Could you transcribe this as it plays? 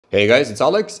Hey guys, it's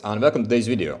Alex and welcome to today's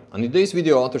video. And in today's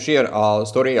video I want to share a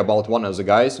story about one of the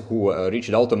guys who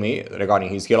reached out to me regarding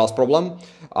his hair loss problem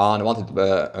and wanted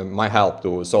my help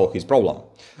to solve his problem.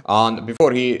 And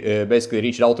before he basically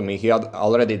reached out to me, he had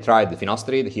already tried the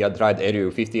finasteride, he had tried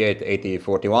RU 58, 80,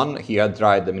 41, he had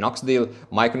tried the minoxidil,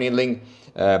 microneedling,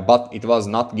 but it was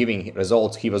not giving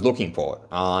results he was looking for.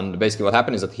 And basically what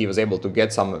happened is that he was able to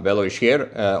get some velluish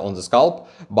hair on the scalp,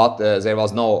 but there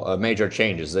was no major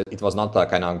changes. It was not a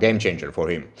kind of game changer for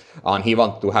him, and he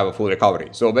wanted to have a full recovery.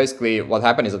 So basically what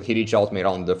happened is that he reached out to me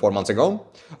around 4 months ago,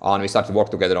 and we started to work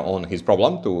together on his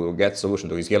problem to get solution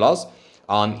to his hair loss.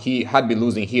 And he had been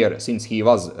losing hair since he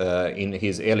was in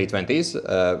his early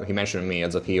 20s. He mentioned to me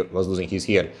that he was losing his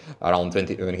hair around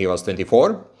when he was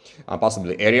 24,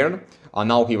 possibly earlier, and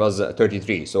now he was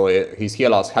 33. So his hair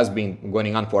loss has been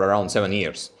going on for around 7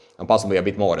 years, and possibly a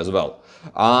bit more as well.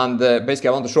 And basically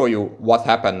I want to show you what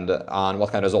happened and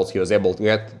what kind of results he was able to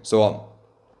get. So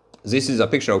this is a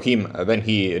picture of him when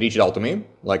he reached out to me.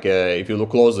 Like if you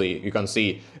look closely, you can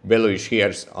see velluish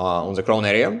hairs on the crown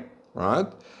area, right?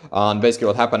 And basically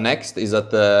what happened next is that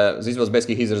this was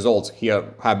basically his results he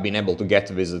have been able to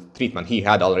get with the treatment he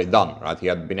had already done, right? He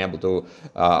had been able to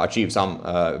achieve some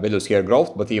vellus hair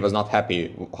growth, but he was not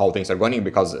happy how things are going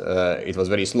because it was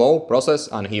very slow process,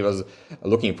 and he was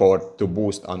looking forward to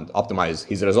boost and optimize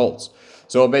his results.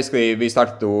 So basically we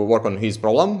started to work on his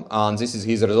problem, and this is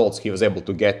his results he was able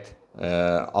to get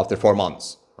after 4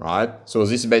 months. Right, so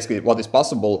this is basically what is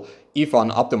possible if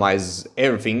one optimizes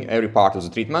everything, every part of the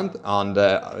treatment, and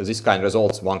this kind of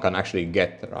results one can actually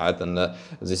get, right? And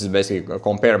this is basically a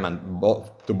comparison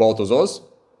to both of those.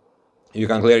 You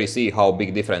can clearly see how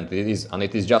big difference it is, and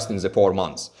it is just in the 4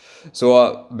 months.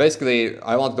 So basically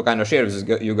I wanted to kind of share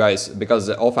with you guys, because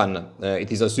often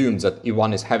it is assumed that if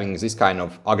one is having this kind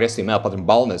of aggressive male pattern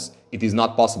baldness, it is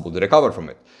not possible to recover from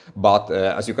it. But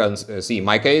as you can see in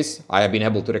my case, I have been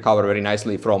able to recover very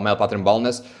nicely from male pattern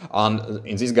baldness, and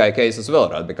in this guy's case as well,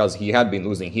 right? Because he had been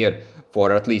losing hair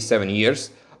for at least 7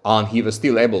 years, and he was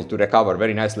still able to recover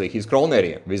very nicely his crown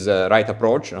area with the right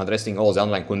approach and addressing all the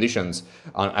underlying conditions,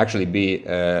 and actually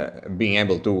being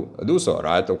able to do so,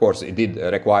 right? Of course, it did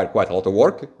require quite a lot of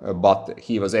work, but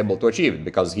he was able to achieve it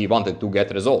because he wanted to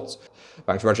get results.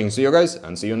 Thanks for watching. See you guys,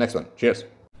 and see you next one. Cheers.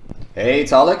 Hey,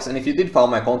 it's Alex, and if you did find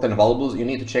my content valuable, you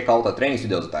need to check out the training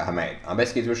videos that I have made. And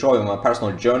basically it will show you my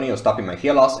personal journey of stopping my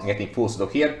hair loss and getting full set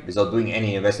of hair without doing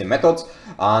any invasive methods,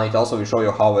 and it also will show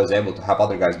you how I was able to help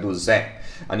other guys do the same.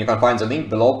 And you can find the link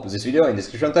below this video in the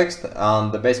description text,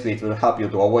 and basically it will help you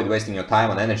to avoid wasting your time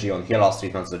and energy on hair loss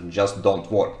treatments that just don't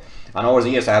work. And over the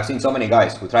years I have seen so many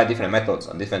guys who try different methods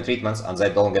and different treatments, and they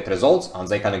don't get results, and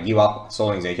they kind of give up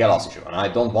solving their hair loss issue, and I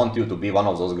don't want you to be one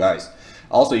of those guys.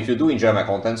 Also, if you do enjoy my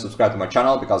content, subscribe to my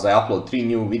channel, because I upload 3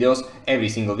 new videos every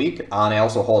single week, and I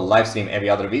also hold live stream every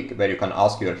other week where you can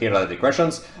ask your hair related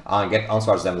questions and get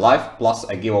answers them live, plus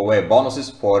I give away bonuses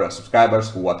for subscribers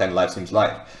who attend live streams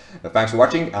live. Thanks for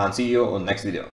watching, and see you on the next video.